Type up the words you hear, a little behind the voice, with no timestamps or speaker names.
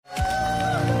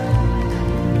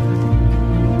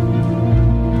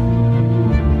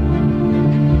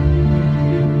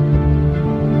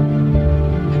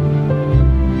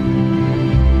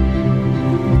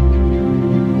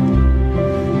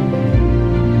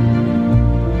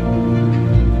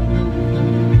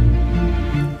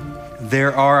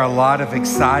There are a lot of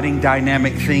exciting,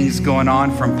 dynamic things going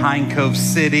on, from Pine Cove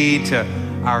City to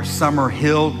our Summer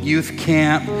Hill Youth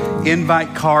Camp,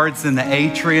 invite cards in the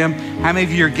atrium. How many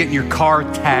of you are getting your car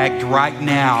tagged right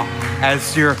now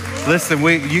as you're, listen,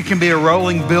 you can be a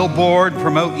rolling billboard,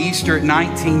 promote Easter at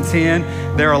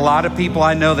 1910. There are a lot of people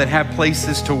I know that have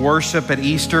places to worship at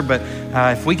Easter, but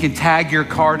if we can tag your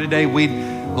car today, we'd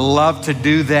love to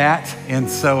do that. And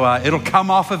so it'll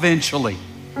come off eventually.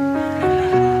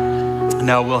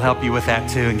 No, we'll help you with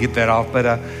that too and get that off.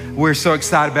 But we're so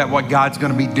excited about what God's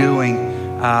going to be doing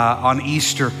on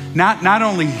Easter. Not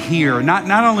only here, not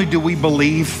only do we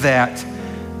believe that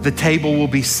the table will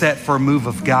be set for a move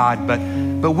of God,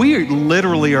 but we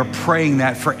literally are praying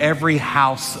that for every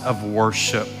house of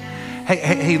worship.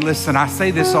 Hey, listen, I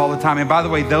say this all the time. And by the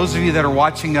way, those of you that are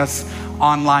watching us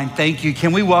online, thank you.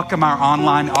 Can we welcome our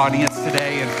online audience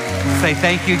today and say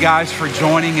thank you guys for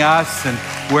joining us and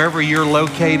wherever you're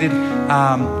located.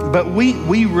 But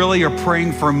we really are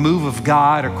praying for a move of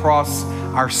God across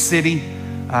our city,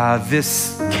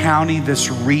 this county, this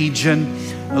region,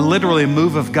 literally a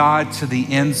move of God to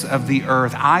the ends of the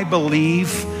earth. I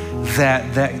believe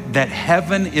that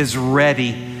heaven is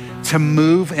ready to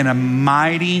move in a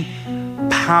mighty,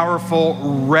 powerful,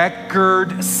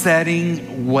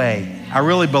 record-setting way. I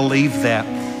really believe that.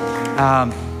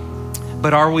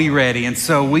 But are we ready? And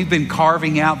so we've been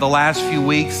carving out the last few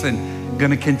weeks and going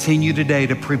to continue today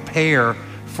to prepare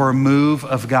for a move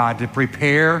of God, to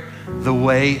prepare the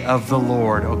way of the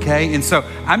Lord, okay? And so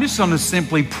I'm just going to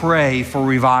simply pray for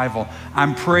revival.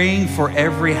 I'm praying for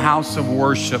every house of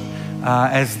worship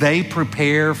as they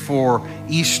prepare for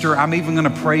Easter. I'm even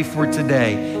going to pray for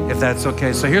today, if that's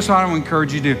okay. So here's what I want to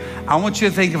encourage you to do. I want you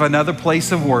to think of another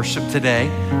place of worship today,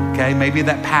 okay? Maybe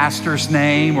that pastor's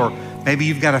name, or maybe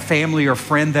you've got a family or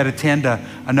friend that attend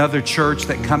another church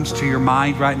that comes to your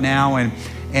mind right now. And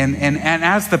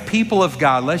as the people of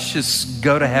God, let's just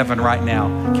go to heaven right now.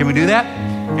 Can we do that?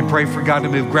 And pray for God to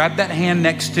move. Grab that hand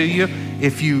next to you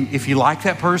if you like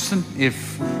that person.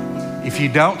 If you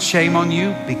don't, shame on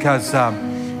you, because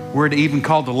we're even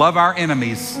called to love our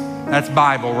enemies. That's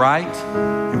Bible, right?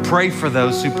 And pray for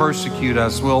those who persecute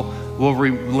us. We'll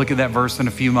look at that verse in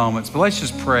a few moments. But let's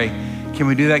just pray. Can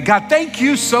we do that? God, thank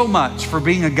you so much for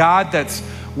being a God that's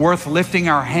worth lifting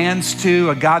our hands to,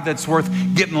 a God that's worth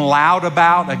getting loud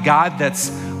about, a God that's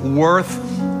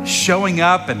worth showing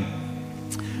up and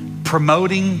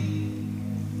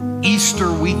promoting Easter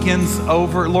weekends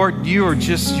over. Lord, you're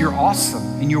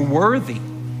awesome and you're worthy.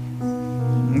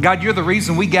 And God, you're the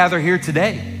reason we gather here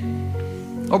today.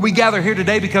 Or we gather here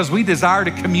today because we desire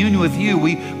to commune with you.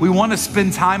 We want to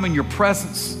spend time in your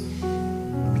presence.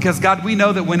 Because God, we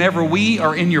know that whenever we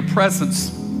are in your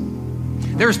presence,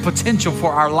 there's potential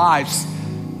for our lives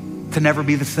to never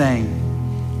be the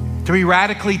same, to be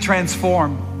radically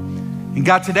transformed. And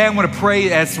God, today I want to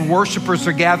pray as worshipers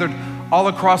are gathered all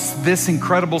across this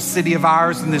incredible city of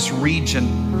ours and this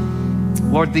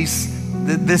region. Lord,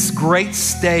 this great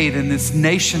state and this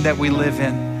nation that we live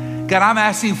in. God, I'm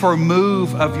asking for a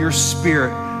move of your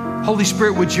Spirit. Holy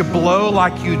Spirit, would you blow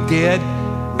like you did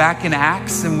back in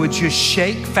Acts, and would you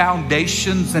shake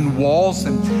foundations and walls,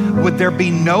 and would there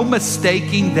be no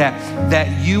mistaking that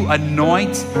you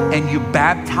anoint and you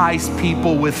baptize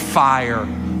people with fire?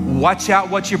 Watch out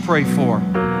what you pray for.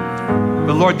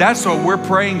 But Lord, that's what we're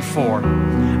praying for.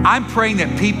 I'm praying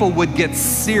that people would get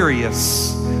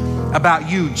serious about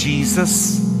you,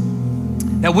 Jesus.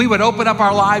 That we would open up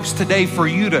our lives today for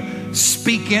you to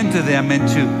speak into them and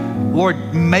to,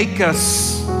 Lord, make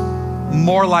us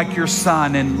more like your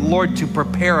Son, and Lord, to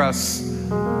prepare us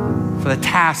for the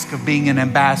task of being an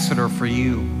ambassador for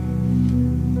you.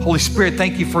 Holy Spirit,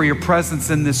 thank you for your presence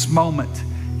in this moment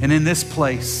and in this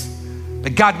place.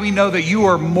 But God, we know that you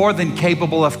are more than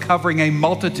capable of covering a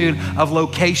multitude of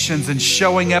locations and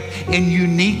showing up in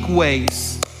unique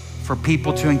ways for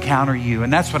people to encounter you.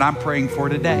 And that's what I'm praying for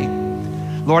today.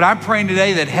 Lord, I'm praying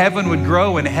today that heaven would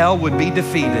grow and hell would be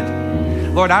defeated.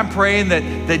 Lord, I'm praying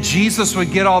that Jesus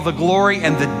would get all the glory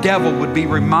and the devil would be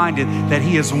reminded that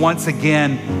he is once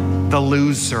again the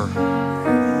loser.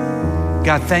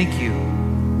 God, thank you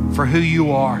for who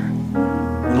you are.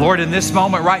 And Lord, in this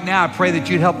moment right now, I pray that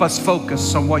you'd help us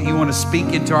focus on what you want to speak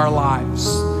into our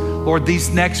lives. Lord, these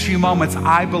next few moments,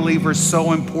 I believe, are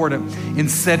so important in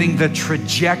setting the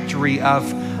trajectory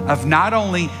of not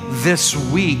only this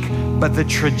week, but the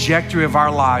trajectory of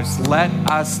our lives. Let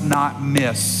us not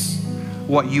miss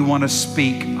what you want to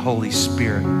speak, Holy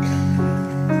Spirit.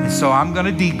 And so I'm going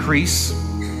to decrease.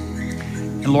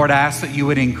 And Lord, I ask that you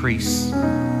would increase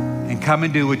and come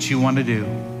and do what you want to do.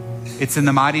 It's in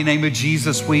the mighty name of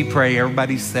Jesus we pray.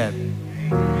 Everybody said.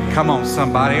 Come on,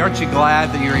 somebody. Aren't you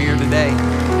glad that you're here today?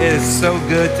 It is so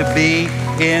good to be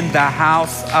in the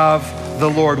house of the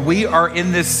Lord. We are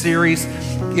in this series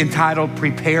entitled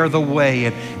Prepare the Way,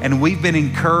 and we've been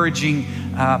encouraging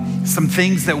some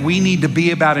things that we need to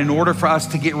be about in order for us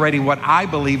to get ready what I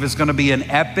believe is going to be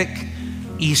an epic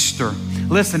Easter.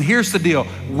 Listen, here's the deal.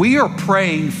 We are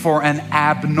praying for an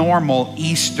abnormal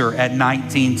Easter at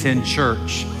 1910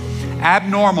 Church.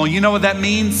 Abnormal, you know what that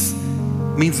means?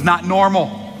 It means not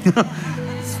normal.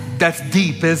 That's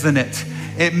deep, isn't it?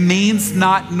 It means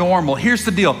not normal. Here's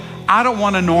the deal. I don't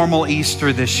want a normal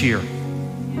Easter this year.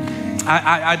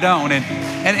 I don't.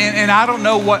 And I don't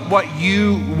know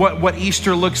what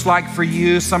Easter looks like for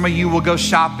you. Some of you will go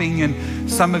shopping, and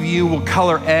some of you will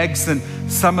color eggs, and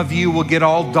some of you will get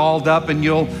all dolled up, and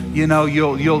you'll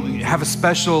have a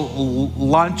special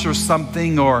lunch or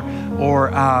something, or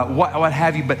what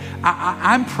have you. But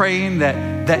I'm praying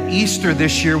that Easter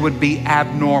this year would be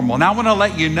abnormal. And I want to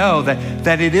let you know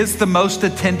that it is the most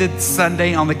attended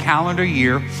Sunday on the calendar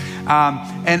year.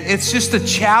 And it's just a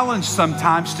challenge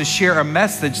sometimes to share a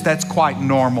message that's quite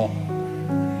normal.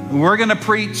 We're going to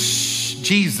preach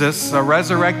Jesus, a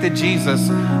resurrected Jesus,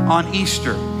 on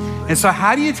Easter. And so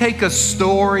how do you take a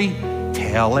story,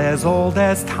 tell as old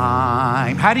as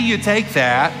time? How do you take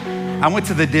that? I went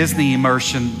to the Disney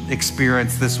immersion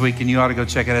experience this week, and you ought to go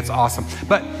check it. It's awesome.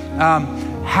 But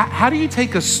how do you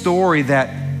take a story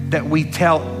that we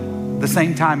tell the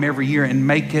same time every year and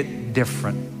make it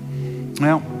different?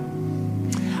 Well,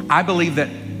 I believe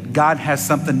that God has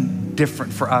something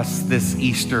different for us this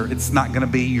Easter. It's not going to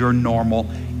be your normal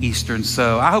Easter. And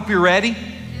so I hope you're ready.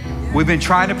 We've been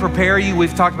trying to prepare you.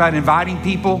 We've talked about inviting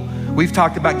people. We've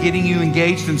talked about getting you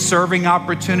engaged in serving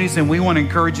opportunities, and we want to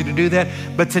encourage you to do that.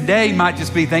 But today might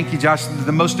just be, thank you, Josh,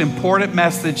 the most important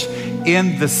message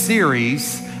in the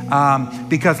series,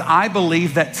 because I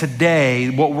believe that today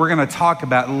what we're going to talk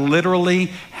about literally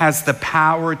has the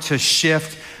power to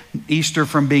shift Easter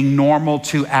from being normal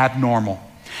to abnormal.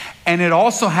 And it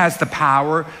also has the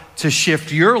power to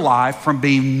shift your life from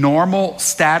being normal,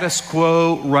 status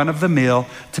quo, run of the mill,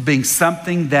 to being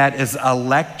something that is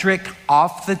electric,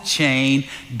 off the chain,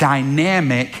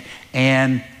 dynamic,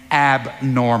 and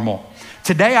abnormal.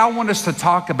 Today, I want us to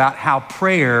talk about how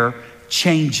prayer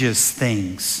changes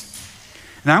things.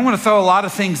 Now, I'm going to throw a lot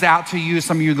of things out to you.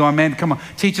 Some of you are going, man, come on,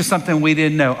 teach us something we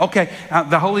didn't know. Okay,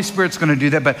 the Holy Spirit's going to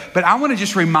do that. But I want to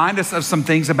just remind us of some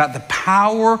things about the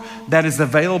power that is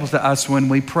available to us when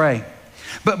we pray.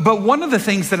 But one of the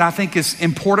things that I think is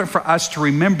important for us to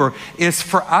remember is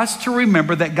for us to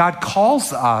remember that God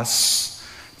calls us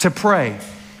to pray.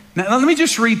 Now, let me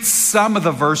just read some of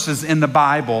the verses in the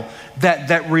Bible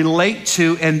that relate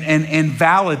to and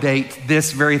validate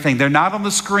this very thing. They're not on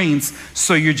the screens,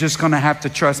 so you're just going to have to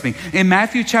trust me. In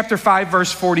Matthew chapter 5,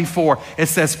 verse 44, it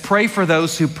says, pray for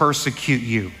those who persecute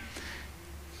you.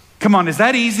 Come on, is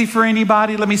that easy for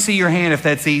anybody? Let me see your hand if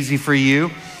that's easy for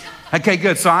you. Okay,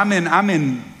 good. So I'm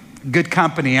in good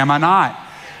company, am I not?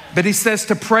 But he says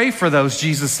to pray for those,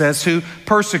 Jesus says, who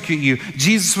persecute you.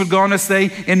 Jesus would go on to say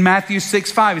in Matthew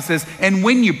 6:5, he says, and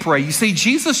when you pray, you see,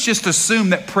 Jesus just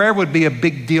assumed that prayer would be a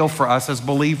big deal for us as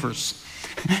believers.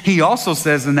 He also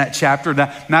says in that chapter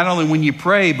that not only when you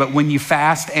pray, but when you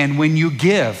fast and when you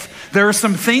give. There are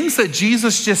some things that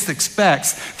Jesus just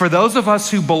expects for those of us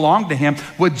who belong to him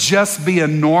would just be a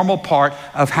normal part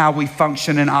of how we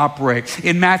function and operate.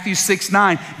 In Matthew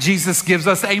 6:9, Jesus gives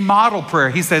us a model prayer.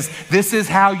 He says, this is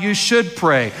how you should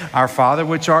pray. Our Father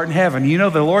which art in heaven. You know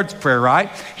the Lord's Prayer,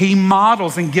 right? He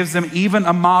models and gives them even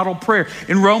a model prayer.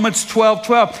 In Romans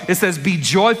 12:12, it says, be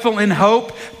joyful in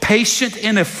hope, patient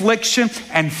in affliction,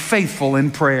 and faithful in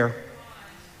prayer.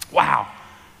 Wow.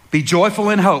 Be joyful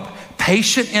in hope,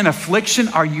 patient in affliction.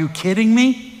 Are you kidding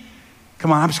me?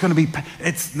 Come on, I'm just going to be,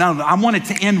 I want it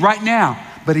to end right now.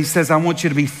 But he says, I want you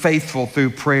to be faithful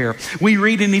through prayer. We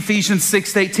read in Ephesians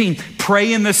 6:18,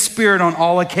 pray in the Spirit on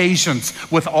all occasions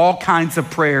with all kinds of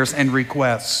prayers and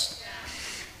requests.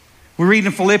 We read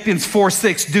in Philippians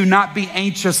 4:6, do not be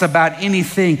anxious about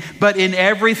anything, but in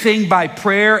everything by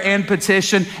prayer and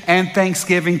petition and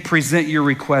thanksgiving, present your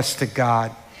requests to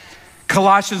God.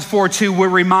 Colossians 4:2, we're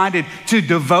reminded to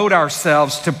devote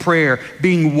ourselves to prayer,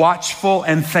 being watchful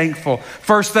and thankful.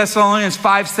 1 Thessalonians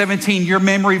 5:17, your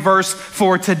memory verse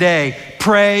for today,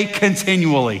 pray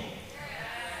continually.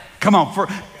 Come on, for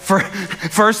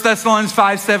 1 Thessalonians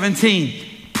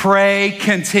 5:17, Pray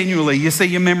continually. You say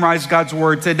you memorized God's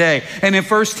word today. And in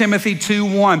 1 Timothy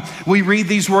 2:1, we read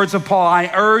these words of Paul.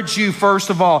 I urge you, first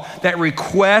of all, that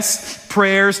requests,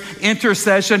 prayers,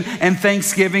 intercession, and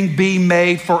thanksgiving be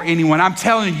made for anyone. I'm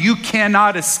telling you, you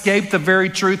cannot escape the very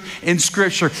truth in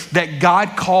Scripture that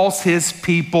God calls his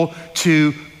people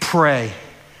to pray.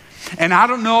 And I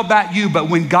don't know about you,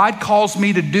 but when God calls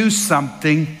me to do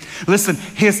something, listen,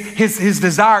 his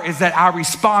desire is that I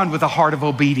respond with a heart of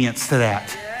obedience to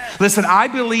that. Listen, I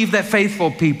believe that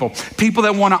faithful people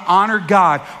that want to honor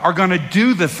God, are going to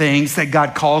do the things that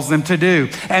God calls them to do.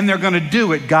 And they're going to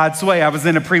do it God's way. I was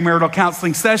in a premarital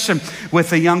counseling session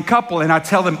with a young couple, and I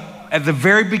tell them at the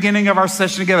very beginning of our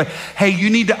session together, hey, you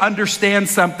need to understand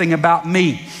something about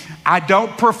me. I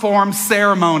don't perform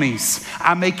ceremonies.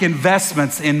 I make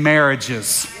investments in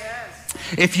marriages.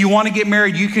 If you want to get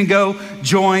married, you can go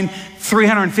join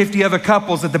 350 other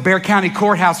couples at the Bexar County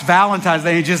Courthouse Valentine's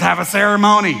Day and just have a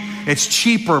ceremony. It's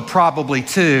cheaper probably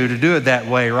too to do it that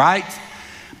way, right?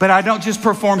 But I don't just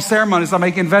perform ceremonies, I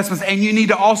make investments. And you need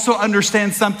to also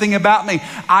understand something about me.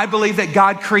 I believe that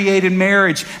God created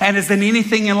marriage. And as in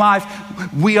anything in life,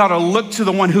 we ought to look to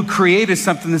the one who created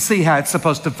something to see how it's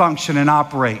supposed to function and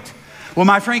operate. Well,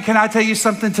 my friend, can I tell you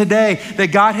something today?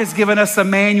 That God has given us a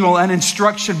manual, an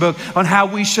instruction book on how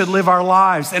we should live our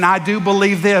lives. And I do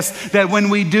believe this, that when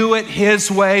we do it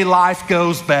his way, life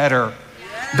goes better.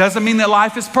 Doesn't mean that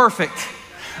life is perfect,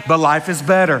 but life is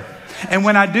better. And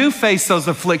when I do face those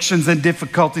afflictions and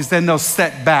difficulties, then those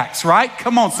setbacks, right?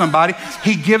 Come on, somebody.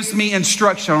 He gives me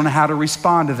instruction on how to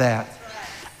respond to that.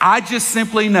 I just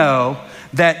simply know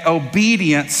that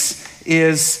obedience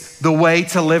is the way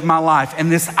to live my life.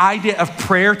 And this idea of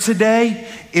prayer today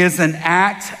is an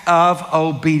act of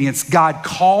obedience. God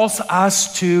calls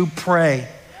us to pray.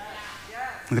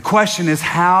 And the question is,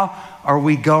 how are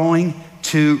we going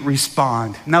to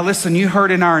respond? Now listen, you heard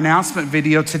in our announcement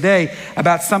video today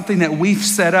about something that we've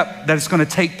set up that is going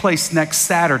to take place next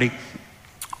Saturday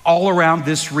all around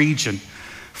this region.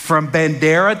 From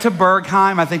Bandera to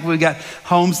Bergheim, I think we got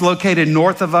homes located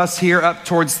north of us here up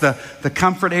towards the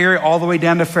Comfort area, all the way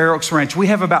down to Fair Oaks Ranch. We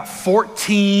have about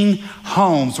 14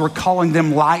 homes. We're calling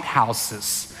them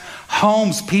lighthouses.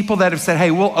 Homes, people that have said, hey,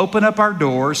 we'll open up our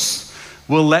doors,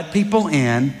 we'll let people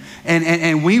in,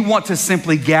 and we want to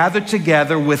simply gather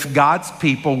together with God's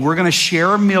people. We're going to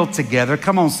share a meal together.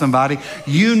 Come on, somebody.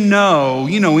 You know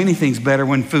anything's better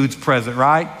when food's present,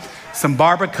 right? Some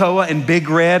barbacoa and Big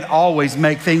Red always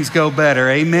make things go better.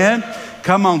 Amen?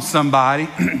 Come on, somebody.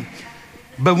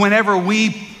 But whenever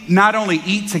we not only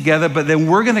eat together, but then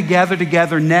we're going to gather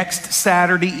together next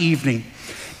Saturday evening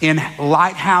in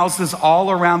lighthouses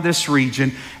all around this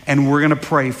region, and we're going to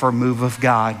pray for a move of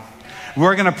God.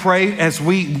 We're going to pray as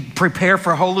we prepare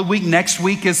for Holy Week. Next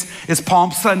week is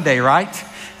Palm Sunday, right?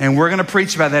 And we're going to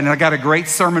preach about that. And I got a great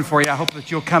sermon for you. I hope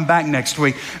that you'll come back next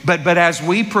week. But as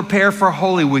we prepare for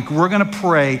Holy Week, we're going to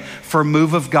pray for a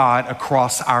move of God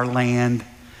across our land.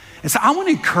 And so I want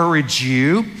to encourage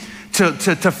you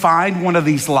to find one of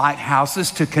these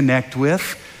lighthouses to connect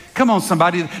with. Come on,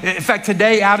 somebody. In fact,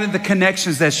 today out in the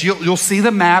connections desk, you'll see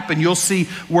the map and you'll see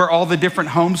where all the different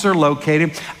homes are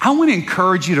located. I want to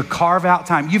encourage you to carve out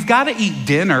time. You've got to eat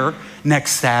dinner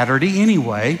next Saturday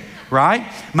anyway, right?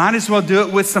 Might as well do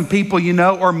it with some people you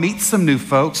know or meet some new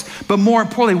folks. But more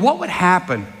importantly, what would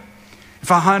happen if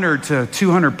 100 to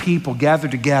 200 people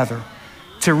gathered together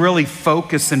to really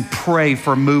focus and pray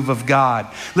for a move of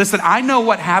God? Listen, I know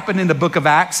what happened in the book of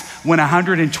Acts when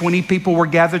 120 people were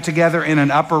gathered together in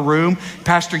an upper room.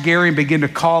 Pastor Gary began to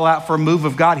call out for a move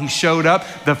of God. He showed up.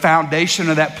 The foundation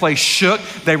of that place shook.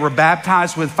 They were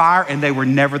baptized with fire and they were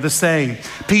never the same.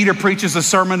 Peter preaches a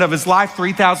sermon of his life.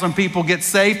 3,000 people get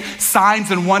saved. Signs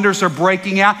and wonders are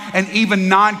breaking out. And even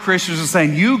non-Christians are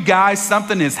saying, you guys,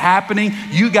 something is happening.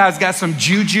 You guys got some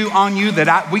juju on you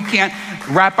that we can't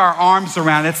wrap our arms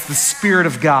around. It's the Spirit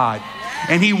of God.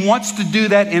 And he wants to do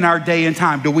that in our day and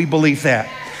time. Do we believe that?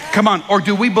 Come on. Or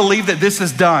do we believe that this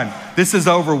is done? This is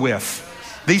over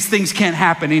with. These things can't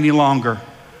happen any longer.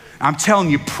 I'm telling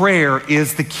you, prayer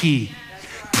is the key.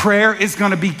 Prayer is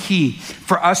going to be key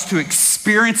for us to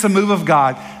experience a move of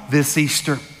God this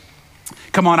Easter.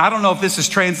 Come on, I don't know if this is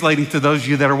translating to those of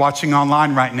you that are watching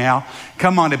online right now.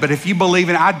 Come on, but if you believe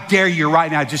in it, I dare you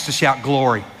right now just to shout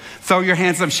glory. Throw your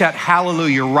hands up, shout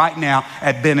hallelujah right now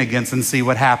at Bennigan's and see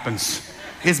what happens.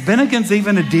 Is Bennigan's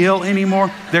even a deal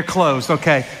anymore? They're closed.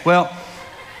 Okay, well,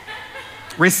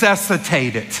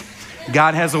 resuscitate it.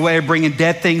 God has a way of bringing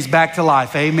dead things back to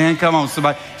life. Amen. Come on,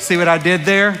 somebody. See what I did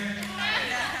there?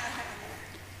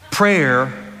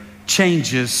 Prayer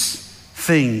changes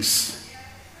things.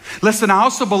 Listen, I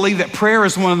also believe that prayer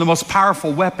is one of the most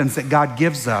powerful weapons that God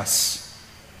gives us.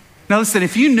 Now listen,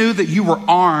 if you knew that you were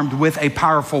armed with a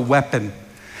powerful weapon,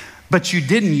 but you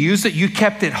didn't use it, you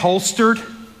kept it holstered,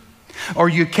 or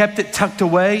you kept it tucked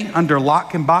away under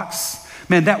lock and box,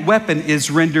 man, that weapon is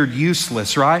rendered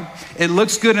useless, right? It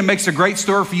looks good and makes a great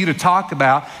story for you to talk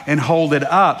about and hold it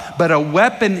up, but a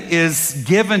weapon is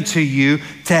given to you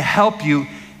to help you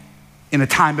in a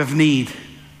time of need.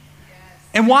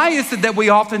 And why is it that we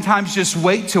oftentimes just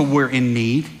wait till we're in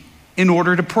need in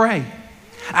order to pray?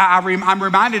 I'm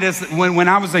reminded as when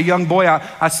I was a young boy,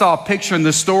 I saw a picture in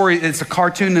the story. It's a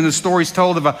cartoon, and the story's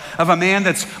told of a man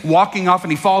that's walking off,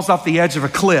 and he falls off the edge of a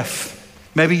cliff.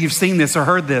 Maybe you've seen this or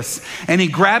heard this. And he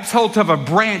grabs hold of a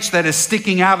branch that is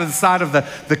sticking out of the side of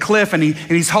the cliff, and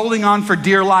he's holding on for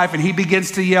dear life, and he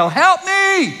begins to yell, "Help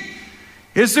me!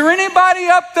 Is there anybody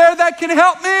up there that can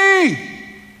help me?"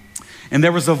 And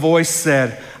there was a voice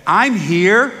said, "I'm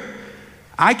here.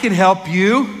 I can help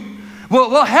you."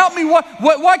 Well, help me.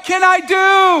 What can I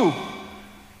do?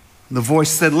 The voice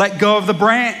said, "Let go of the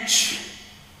branch."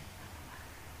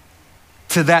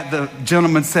 To that, the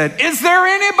gentleman said, "Is there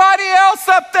anybody else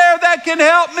up there that can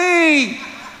help me?"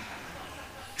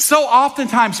 So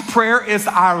oftentimes prayer is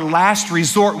our last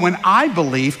resort, when I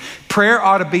believe prayer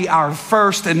ought to be our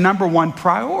first and number one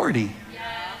priority.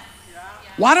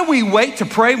 Why do we wait to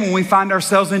pray when we find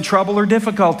ourselves in trouble or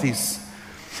difficulties?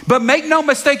 But make no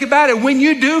mistake about it, when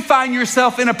you do find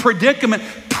yourself in a predicament,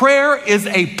 prayer is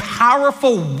a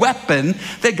powerful weapon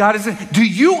that God is in. Do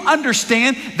you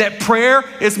understand that prayer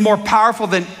is more powerful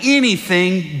than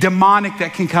anything demonic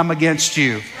that can come against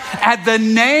you? At the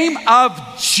name of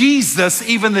Jesus,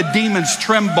 even the demons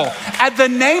tremble. At the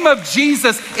name of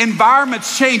Jesus,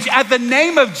 environments change. At the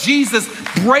name of Jesus,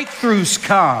 breakthroughs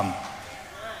come.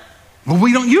 But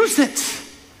we don't use it.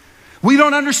 We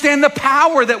don't understand the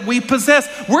power that we possess.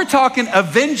 We're talking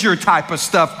Avenger type of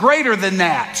stuff, greater than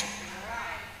that.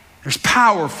 There's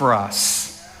power for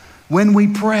us when we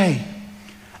pray.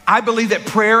 I believe that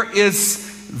prayer is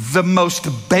the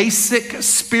most basic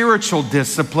spiritual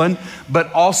discipline,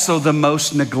 but also the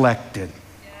most neglected.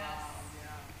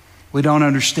 We don't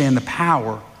understand the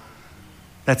power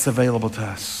that's available to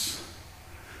us.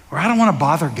 Or I don't want to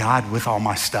bother God with all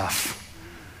my stuff.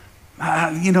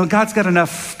 God's got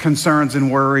enough concerns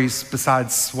and worries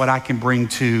besides what I can bring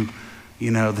to,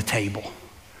 the table.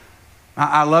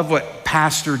 I love what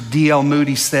Pastor D.L.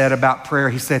 Moody said about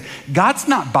prayer. He said, God's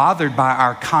not bothered by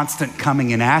our constant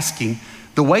coming and asking.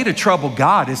 The way to trouble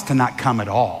God is to not come at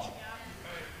all.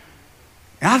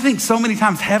 And I think so many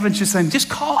times heaven's just saying, just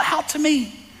call out to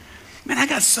me. Man, I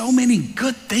got so many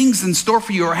good things in store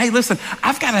for you. Or, hey, listen,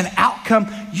 I've got an outcome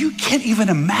you can't even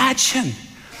imagine.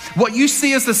 What you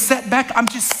see as a setback, I'm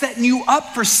just setting you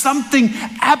up for something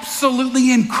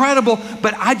absolutely incredible,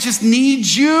 but I just need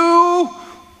you.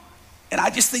 And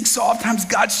I just think so oftentimes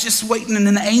God's just waiting, and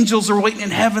then the angels are waiting in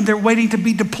heaven. They're waiting to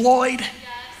be deployed.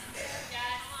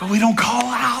 But we don't call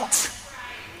out.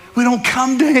 We don't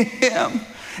come to him,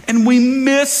 and we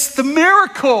miss the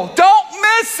miracle. Don't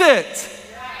miss it.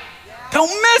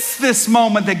 Don't miss this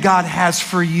moment that God has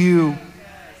for you.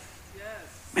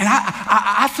 And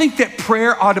I think that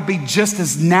prayer ought to be just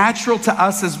as natural to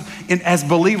us as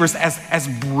believers as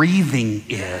breathing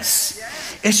is.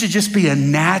 It should just be a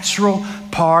natural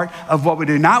part of what we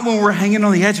do. Not when we're hanging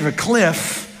on the edge of a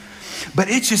cliff, but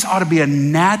it just ought to be a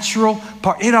natural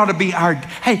part. It ought to be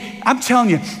hey, I'm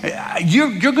telling you,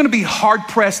 you're going to be hard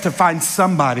pressed to find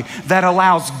somebody that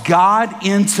allows God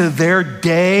into their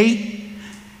day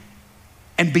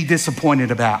and be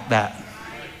disappointed about that.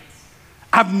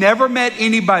 I've never met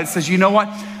anybody that says, you know what,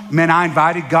 man, I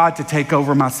invited God to take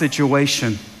over my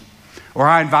situation, or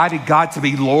I invited God to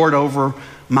be Lord over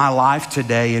my life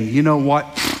today, and you know what,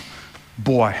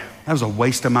 boy, that was a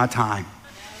waste of my time.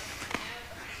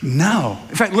 No.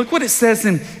 In fact, look what it says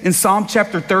in Psalm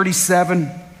chapter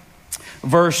 37,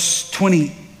 verse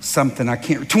 23.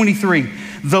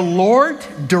 The Lord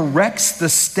directs the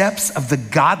steps of the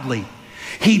godly.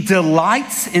 He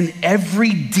delights in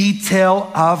every detail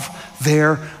of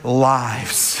their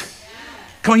lives.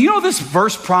 Come on, you know what this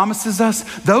verse promises us?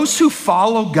 Those who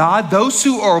follow God, those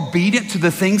who are obedient to the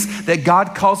things that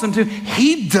God calls them to,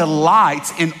 he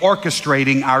delights in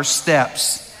orchestrating our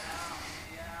steps.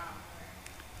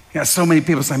 Yeah, so many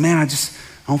people say, man, I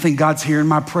don't think God's hearing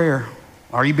my prayer.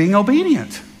 Are you being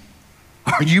obedient?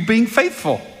 Are you being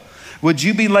faithful? Would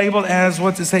you be labeled as,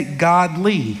 what's it say,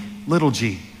 godly, little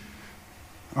g?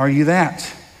 Are you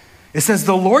that? It says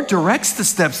the Lord directs the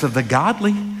steps of the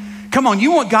godly. Come on,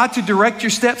 you want God to direct your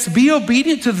steps? Be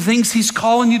obedient to the things he's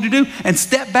calling you to do, and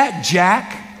step back,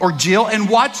 Jack or Jill and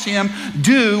watch him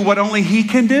do what only he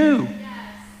can do.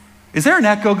 Is there an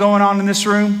echo going on in this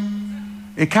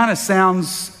room? It kind of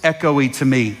sounds echoey to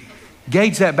me.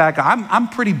 Gauge that back. I'm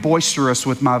pretty boisterous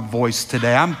with my voice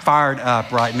today. I'm fired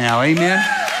up right now. Amen.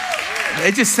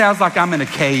 It just sounds like I'm in a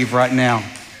cave right now.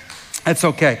 That's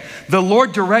okay. The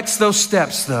Lord directs those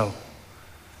steps though.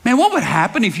 Man, what would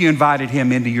happen if you invited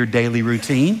him into your daily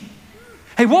routine?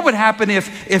 Hey, what would happen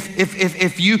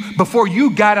if you, before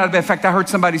you got out of bed, in fact, I heard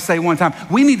somebody say one time,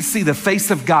 we need to see the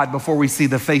face of God before we see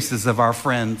the faces of our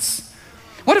friends.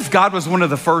 What if God was one of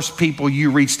the first people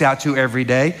you reached out to every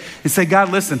day and say,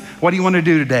 God, listen, what do you want to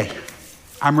do today?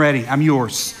 I'm ready. I'm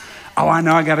yours. Oh, I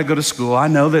know I got to go to school. I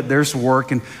know that there's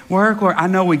work and work. I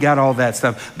know we got all that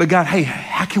stuff. But God, hey,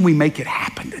 how can we make it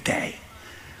happen today?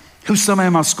 Who's somebody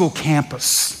on my school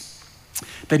campus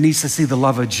that needs to see the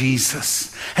love of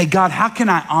Jesus? Hey, God, how can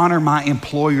I honor my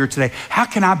employer today? How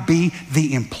can I be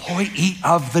the employee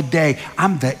of the day?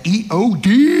 I'm the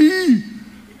EOD.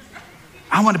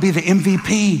 I want to be the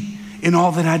MVP in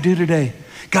all that I do today.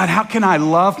 God, how can I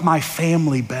love my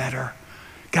family better?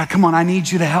 God, come on, I need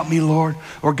you to help me, Lord.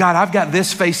 Or God, I've got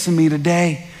this facing me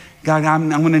today. God, I'm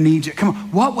going to need you. Come on,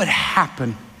 what would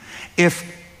happen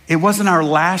if it wasn't our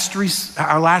last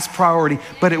priority,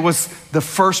 but it was the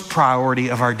first priority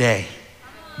of our day?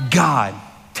 God,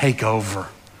 take over.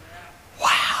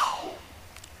 Wow.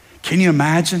 Can you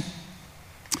imagine?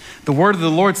 The word of the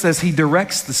Lord says he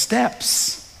directs the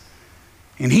steps.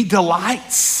 And he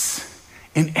delights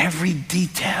in every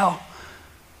detail.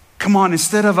 Come on,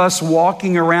 instead of us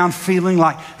walking around feeling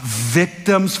like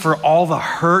victims for all the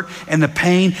hurt and the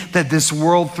pain that this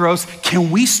world throws,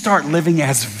 can we start living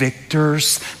as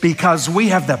victors? Because we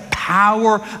have the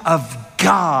power of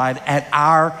God at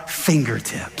our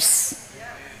fingertips.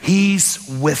 He's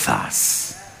with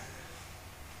us.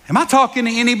 Am I talking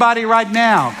to anybody right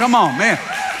now? Come on, man.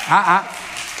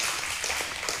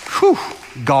 Whew.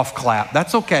 Golf clap.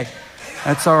 That's okay.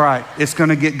 That's all right. It's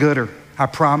going to get gooder. I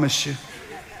promise you.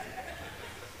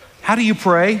 How do you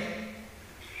pray?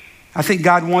 I think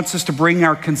God wants us to bring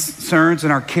our concerns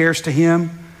and our cares to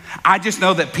him. I just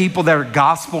know that people that are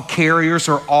gospel carriers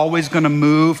are always going to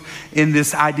move in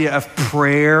this idea of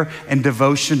prayer and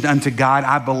devotion unto God.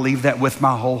 I believe that with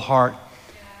my whole heart.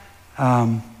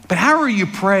 But how are you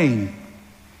praying?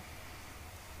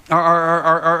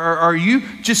 Are you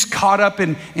just caught up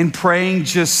in praying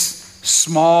just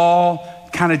small,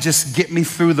 kind of just get me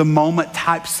through the moment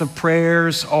types of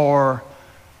prayers? Or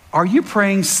are you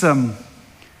praying some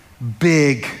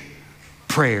big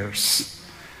prayers?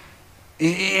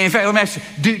 In fact, let me ask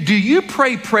you, do you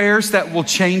pray prayers that will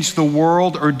change the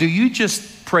world, or do you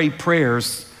just pray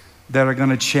prayers that are going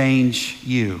to change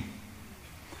you?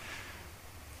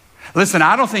 Listen,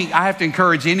 I don't think I have to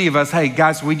encourage any of us, hey,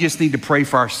 guys, we just need to pray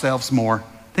for ourselves more.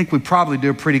 I think we probably do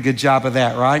a pretty good job of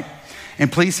that, right?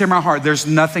 And please hear my heart, there's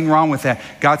nothing wrong with that.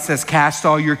 God says, cast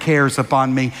all your cares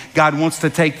upon me. God wants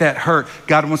to take that hurt.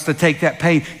 God wants to take that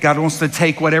pain. God wants to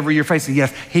take whatever you're facing.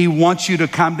 Yes, he wants you to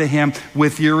come to him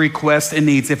with your requests and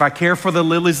needs. If I care for the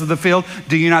lilies of the field,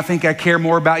 do you not think I care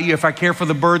more about you? If I care for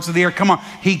the birds of the air, come on,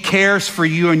 he cares for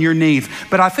you and your needs.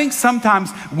 But I think sometimes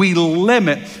we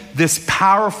limit this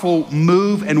powerful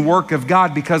move and work of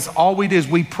God because all we do is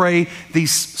we pray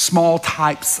these small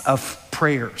types of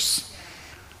prayers.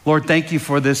 Lord, thank you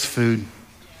for this food.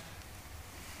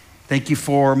 Thank you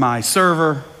for my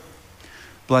server.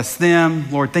 Bless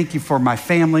them. Lord, thank you for my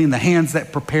family and the hands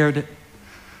that prepared it.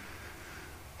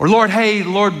 Or Lord, hey,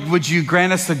 Lord, would you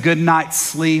grant us a good night's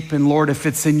sleep? And Lord, if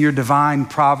it's in your divine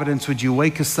providence, would you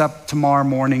wake us up tomorrow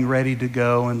morning ready to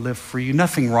go and live for you?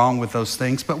 Nothing wrong with those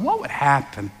things, but what would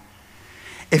happen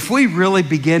if we really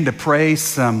begin to pray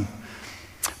some?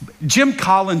 Jim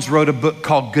Collins wrote a book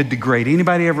called Good to Great.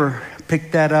 Anybody ever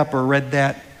picked that up or read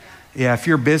that? Yeah, if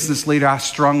you're a business leader, I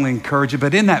strongly encourage you.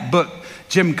 But in that book,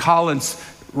 Jim Collins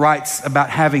writes about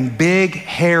having big,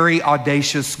 hairy,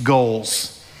 audacious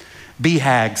goals.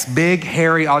 BHAGs, big,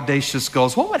 hairy, audacious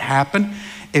goals. What would happen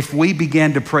if we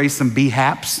began to pray some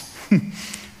BHAPs?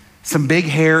 Some big,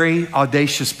 hairy,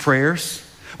 audacious prayers?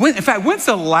 In fact, when's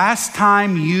the last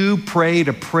time you prayed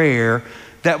a prayer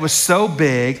that was so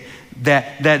big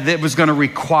that it was going to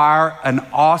require an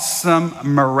awesome,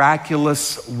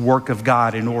 miraculous work of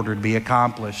God in order to be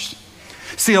accomplished?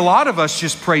 See, a lot of us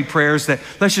just pray prayers that,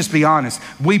 let's just be honest,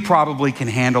 we probably can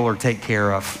handle or take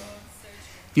care of.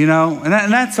 You know, and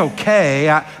that's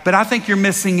okay, but I think you're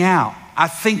missing out. I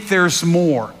think there's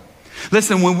more.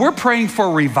 Listen, when we're praying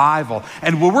for revival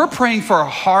and when we're praying for a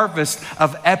harvest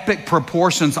of epic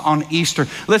proportions on Easter,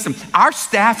 listen, our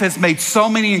staff has made so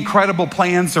many incredible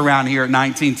plans around here at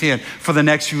 1910 for the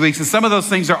next few weeks. And some of those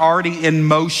things are already in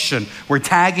motion. We're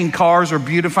tagging cars, we're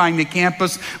beautifying the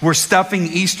campus, we're stuffing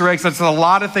Easter eggs. That's a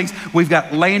lot of things. We've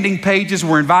got landing pages,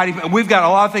 we're inviting, we've got a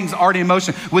lot of things already in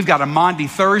motion. We've got a Maundy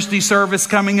Thursday service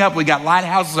coming up. We've got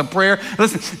Lighthouses of Prayer.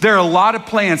 Listen, there are a lot of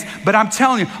plans, but I'm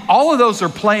telling you, all of those are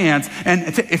plans. And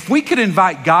if we could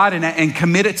invite God and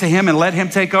commit it to him and let him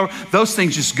take over, those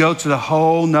things just go to the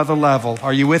whole nother level.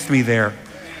 Are you with me there?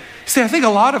 See, I think a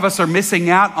lot of us are missing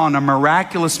out on a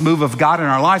miraculous move of God in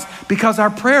our lives because our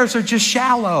prayers are just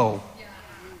shallow.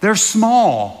 They're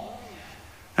small.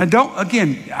 And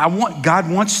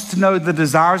God wants to know the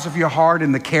desires of your heart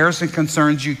and the cares and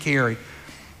concerns you carry.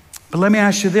 But let me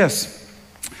ask you this.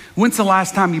 When's the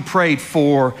last time you prayed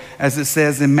for, as it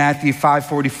says in Matthew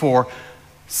 5:44,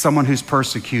 someone who's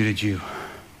persecuted you?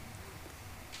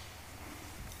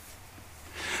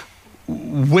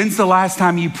 When's the last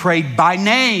time you prayed by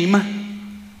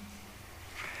name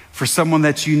for someone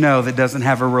that you know that doesn't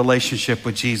have a relationship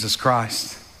with Jesus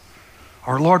Christ?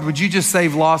 Or Lord, would you just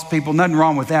save lost people? Nothing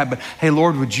wrong with that, but hey,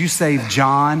 Lord, would you save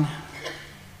John,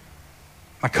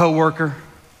 my coworker?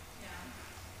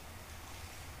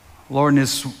 Lord, and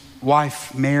his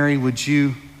wife, Mary, would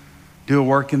you do a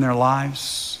work in their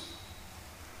lives?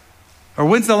 Or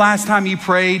when's the last time you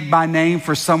prayed by name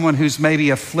for someone who's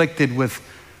maybe afflicted with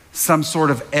some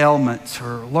sort of ailment?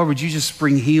 Or Lord, would you just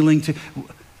bring healing to?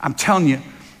 I'm telling you,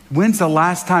 when's the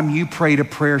last time you prayed a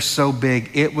prayer so big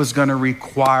it was going to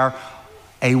require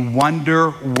a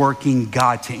wonder-working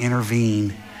God to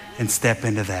intervene and step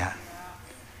into that?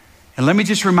 And let me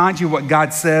just remind you what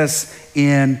God says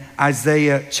in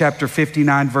Isaiah chapter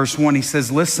 59, verse 1. He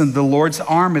says, listen, the Lord's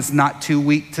arm is not too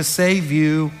weak to save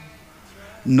you,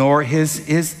 nor is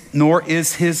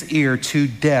his ear too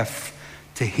deaf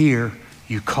to hear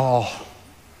you call.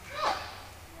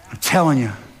 I'm telling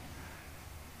you,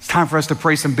 it's time for us to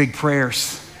pray some big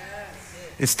prayers.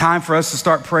 It's time for us to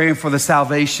start praying for the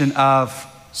salvation of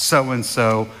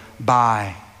so-and-so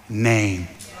by name,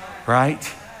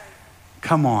 right?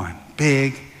 Come on,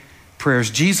 big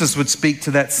prayers. Jesus would speak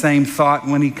to that same thought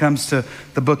when he comes to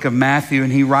the book of Matthew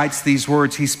and he writes these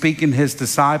words. He's speaking to his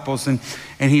disciples and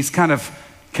he's kind of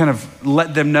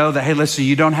let them know that, hey, listen,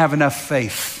 you don't have enough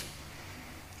faith.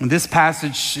 And this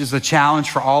passage is a challenge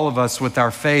for all of us with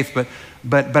our faith,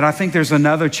 but I think there's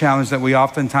another challenge that we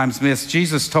oftentimes miss.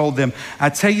 Jesus told them, I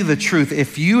tell you the truth,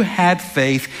 if you had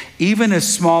faith, even as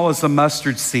small as a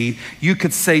mustard seed, you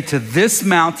could say to this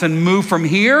mountain, move from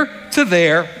here to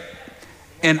there,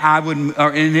 and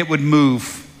it would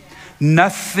move.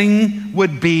 Nothing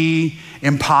would be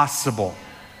impossible.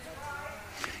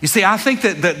 You see, I think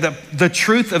that the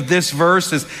truth of this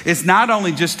verse is not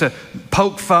only just to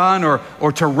poke fun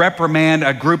or to reprimand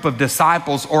a group of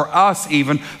disciples or us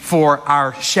even for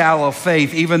our shallow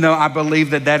faith, even though I believe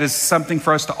that is something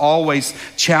for us to always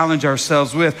challenge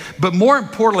ourselves with. But more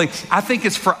importantly, I think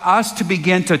it's for us to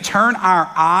begin to turn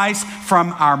our eyes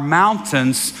from our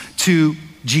mountains to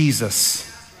Jesus.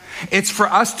 It's for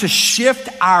us to shift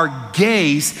our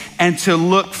gaze and to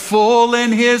look full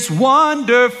in his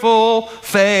wonderful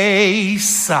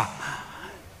face.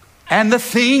 And the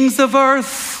things of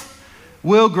earth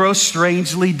will grow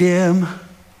strangely dim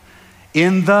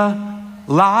in the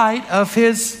light of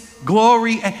his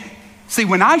glory. See,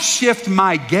 when I shift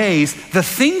my gaze, the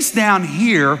things down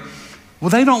here, well,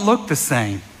 they don't look the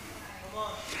same.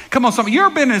 Come on, you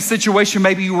ever been in a situation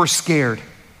maybe you were scared,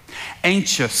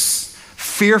 anxious,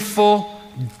 fearful,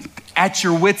 at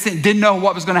your wits' end, didn't know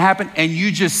what was going to happen, and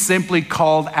you just simply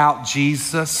called out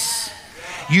Jesus?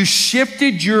 You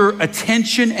shifted your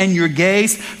attention and your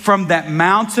gaze from that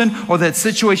mountain or that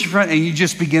situation and you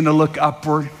just begin to look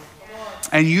upward.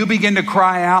 And you begin to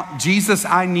cry out, Jesus,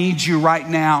 I need you right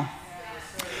now.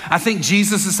 I think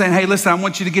Jesus is saying, hey, listen, I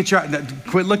want you to get your,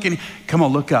 quit looking. Come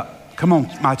on, look up. Come on,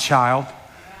 my child.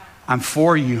 I'm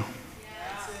for you.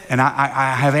 And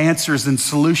I have answers and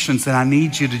solutions, and I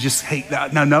need you to just, hey,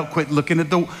 no, quit looking at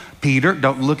the, Peter,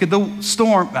 don't look at the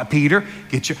storm. Peter,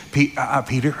 Peter,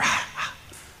 I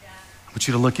want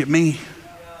you to look at me.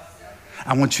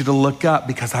 I want you to look up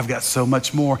because I've got so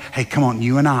much more. Hey, come on,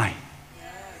 you and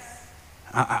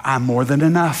I'm more than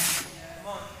enough.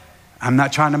 I'm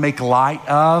not trying to make light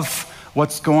of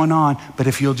what's going on, but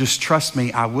if you'll just trust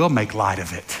me, I will make light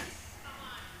of it.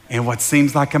 And what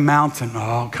seems like a mountain,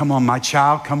 oh, come on, my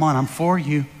child, come on, I'm for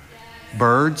you.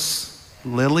 Birds,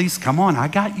 lilies, come on, I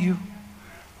got you.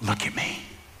 Look at me.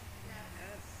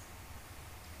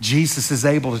 Jesus is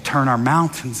able to turn our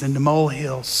mountains into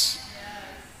molehills.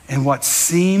 And what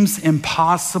seems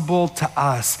impossible to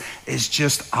us is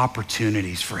just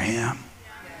opportunities for him.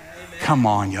 Amen. Come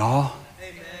on, y'all.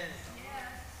 Amen.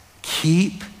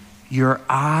 Keep your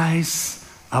eyes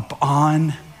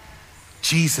upon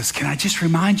Jesus. Can I just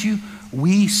remind you,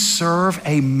 we serve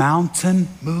a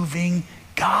mountain-moving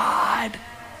God.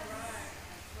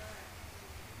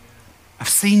 I've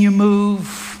seen you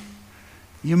move.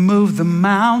 You move the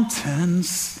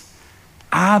mountains.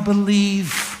 I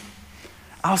believe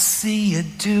I'll see you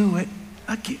do it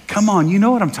again. Come on, you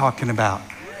know what I'm talking about.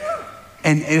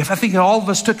 And if I think all of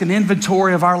us took an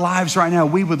inventory of our lives right now,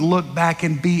 we would look back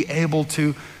and be able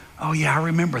to, oh yeah, I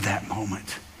remember that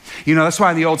moment. You know, that's why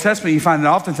in the Old Testament, you find that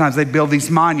oftentimes they build these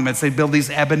monuments, they build these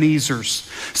Ebenezers,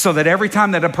 so that every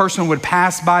time that a person would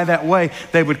pass by that way,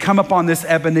 they would come upon this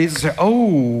Ebenezer and say,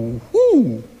 oh,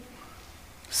 whoo,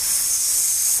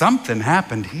 something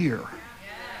happened here.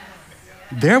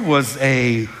 There was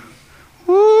a,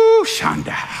 whoo,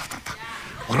 Shanda.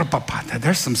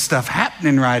 There's some stuff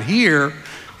happening right here.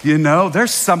 You know,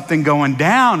 there's something going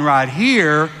down right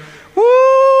here.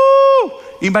 Woo!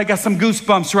 Anybody got some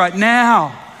goosebumps right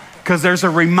now? Because there's a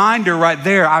reminder right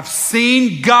there. I've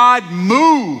seen God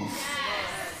move.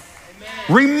 Yes.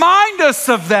 Remind us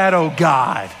of that, oh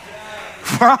God.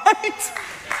 Yes. Right?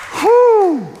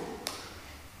 Whew.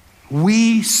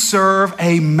 We serve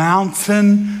a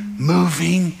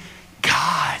mountain-moving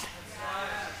God.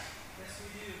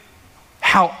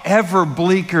 However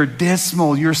bleak or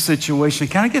dismal your situation,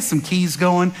 can I get some keys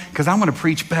going? Because I'm going to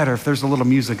preach better if there's a little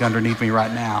music underneath me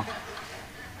right now.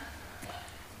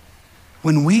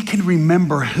 When we can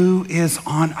remember who is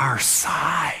on our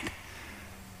side,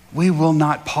 we will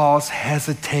not pause,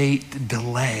 hesitate,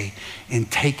 delay in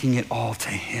taking it all to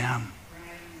him.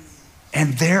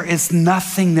 And there is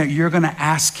nothing that you're going to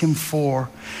ask him for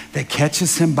that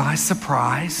catches him by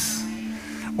surprise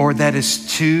or that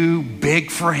is too big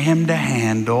for him to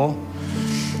handle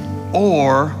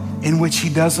or in which he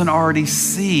doesn't already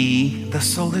see the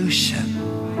solution.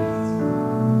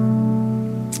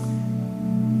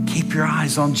 Keep your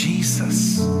eyes on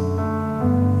Jesus.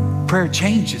 Prayer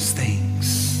changes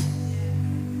things.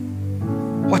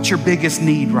 What's your biggest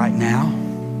need right now?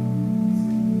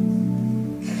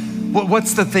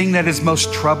 What's the thing that is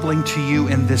most troubling to you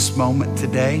in this moment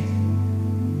today?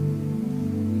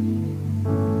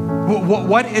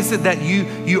 What is it that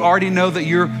you already know that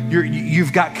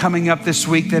you've got coming up this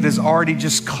week that is already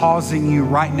just causing you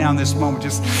right now in this moment?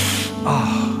 Just,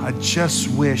 oh, I just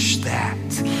wish that.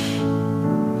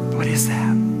 What is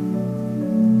that?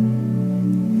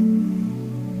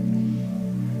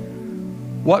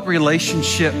 What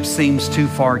relationship seems too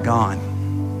far gone?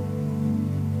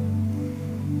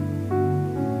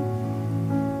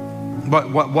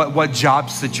 What job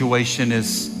situation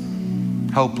is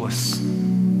hopeless?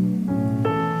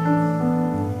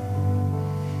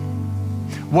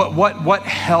 What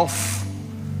health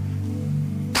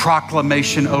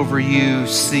proclamation over you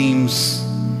seems,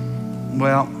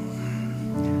 well,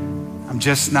 I'm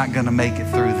just not going to make it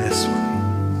through this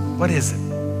one. What is it?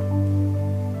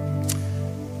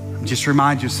 Just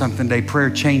remind you of something today. Prayer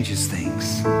changes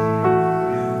things.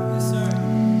 Yes, sir.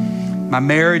 My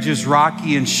marriage is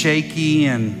rocky and shaky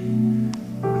and,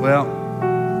 well,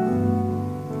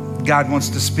 God wants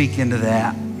to speak into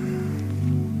that.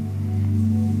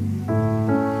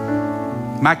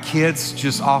 My kids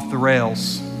just off the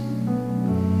rails.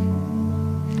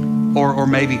 Or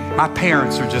maybe my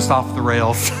parents are just off the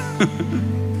rails.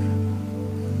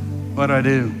 What do I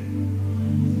do?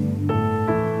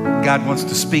 God wants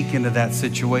to speak into that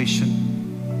situation.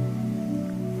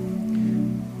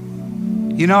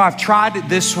 You know, I've tried it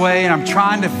this way and I'm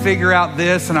trying to figure out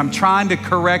this and I'm trying to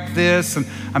correct this and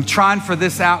I'm trying for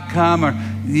this outcome or,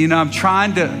 you know, I'm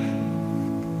trying to,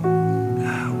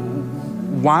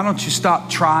 why don't you stop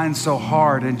trying so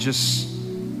hard and just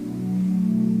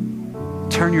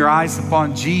turn your eyes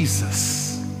upon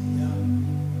Jesus?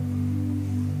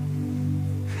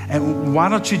 And why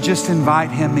don't you just invite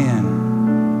him in?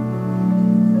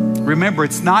 Remember,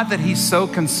 it's not that he's so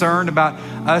concerned about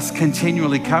us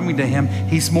continually coming to him.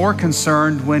 He's more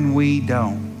concerned when we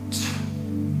don't.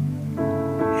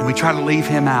 And we try to leave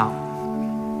him out.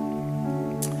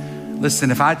 Listen,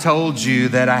 if I told you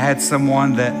that I had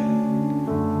someone that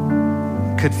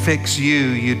could fix you,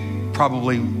 you'd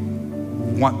probably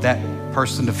want that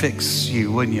person to fix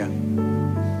you, wouldn't you?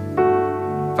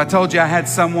 If I told you I had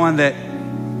someone that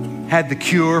had the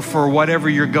cure for whatever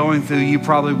you're going through, you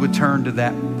probably would turn to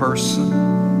that person.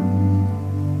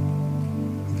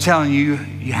 I'm telling you,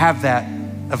 you have that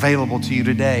available to you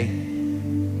today.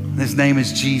 His name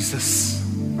is Jesus.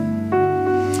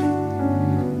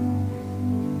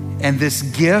 And this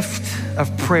gift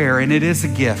of prayer, and it is a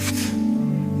gift.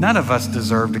 None of us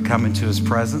deserve to come into his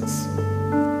presence.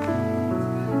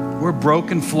 We're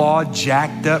broken, flawed,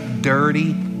 jacked up,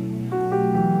 dirty.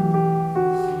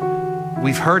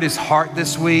 We've hurt his heart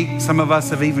this week. Some of us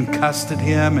have even cussed at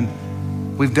him,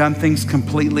 and we've done things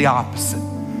completely opposite.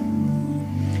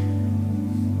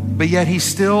 But yet he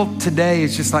still today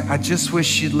is just like, I just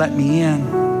wish you'd let me in.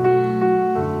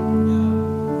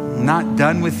 I'm not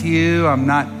done with you. I'm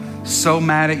not so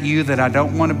mad at you that I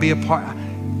don't want to be a part.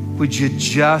 Would you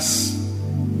just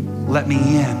let me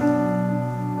in?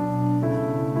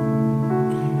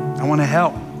 I want to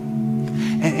help.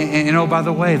 And oh, by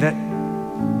the way,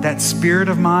 that spirit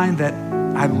of mine that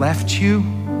I left you,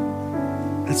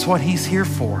 that's what he's here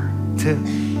for, to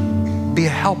be a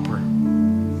helper,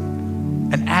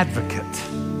 an advocate.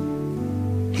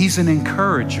 He's an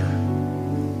encourager.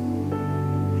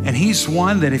 And he's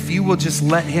one that if you will just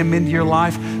let him into your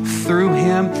life through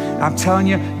him, I'm telling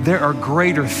you, there are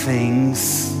greater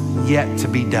things yet to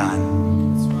be done.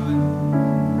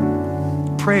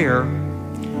 Prayer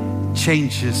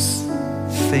changes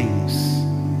things.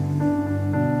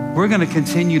 We're going to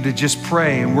continue to just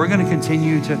pray, and we're going to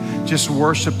continue to just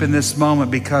worship in this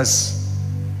moment, because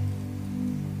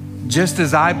just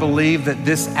as I believe that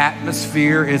this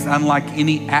atmosphere is unlike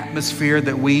any atmosphere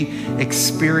that we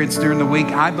experience during the week,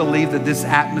 I believe that this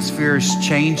atmosphere is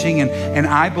changing, and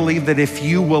I believe that if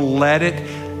you will let it,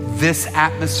 this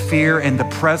atmosphere and the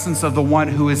presence of the one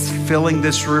who is filling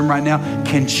this room right now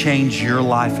can change your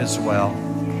life as well.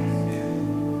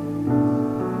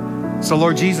 So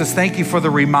Lord Jesus, thank you for the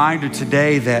reminder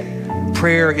today that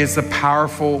prayer is a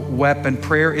powerful weapon.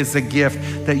 Prayer is a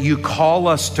gift, that you call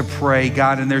us to pray,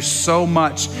 God, and there's so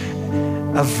much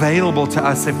available to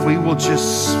us if we will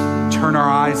just turn our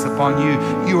eyes upon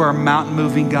you. You are a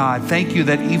mountain-moving God. Thank you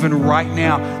that even right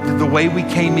now, that the way we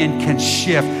came in can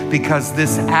shift, because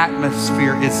this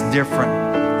atmosphere is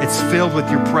different. It's filled with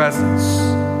your presence.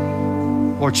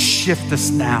 Lord, shift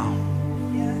us now.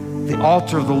 The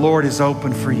altar of the Lord is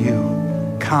open for you.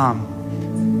 Come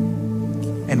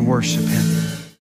and worship him.